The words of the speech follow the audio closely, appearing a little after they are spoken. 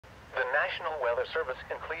The National Weather Service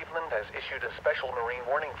in Cleveland has issued a special marine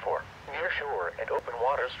warning for nearshore and open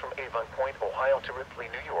waters from Avon Point, Ohio to Ripley,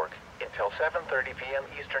 New York, until 7:30 p.m.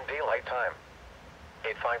 Eastern Daylight Time.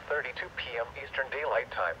 At 5:32 p.m. Eastern Daylight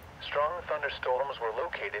Time, strong thunderstorms were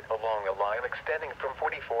located along a line extending from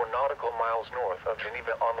 44 nautical miles north of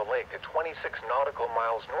Geneva on the lake to 26 nautical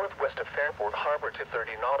miles northwest of Fairport Harbor to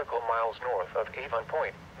 30 nautical miles north of Avon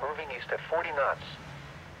Point, moving east at 40 knots.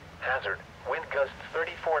 Hazard: wind gusts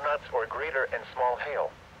 34 knots or greater and small hail.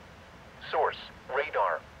 Source: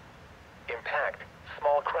 radar. Impact: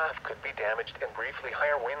 small craft could be damaged and briefly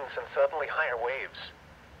higher winds and suddenly higher waves.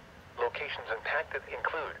 Locations impacted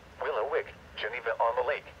include Willow Wick, Geneva on the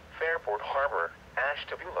Lake, Fairport Harbor,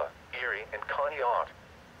 Ashtabula, Erie, and Conneaut.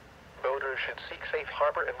 Boaters should seek safe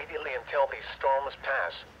harbor immediately until these storms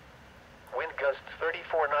pass. Wind gusts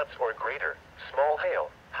 34 knots or greater, small hail,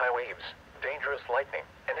 high waves, dangerous lightning,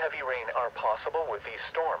 and heavy rain are possible with these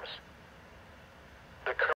storms. The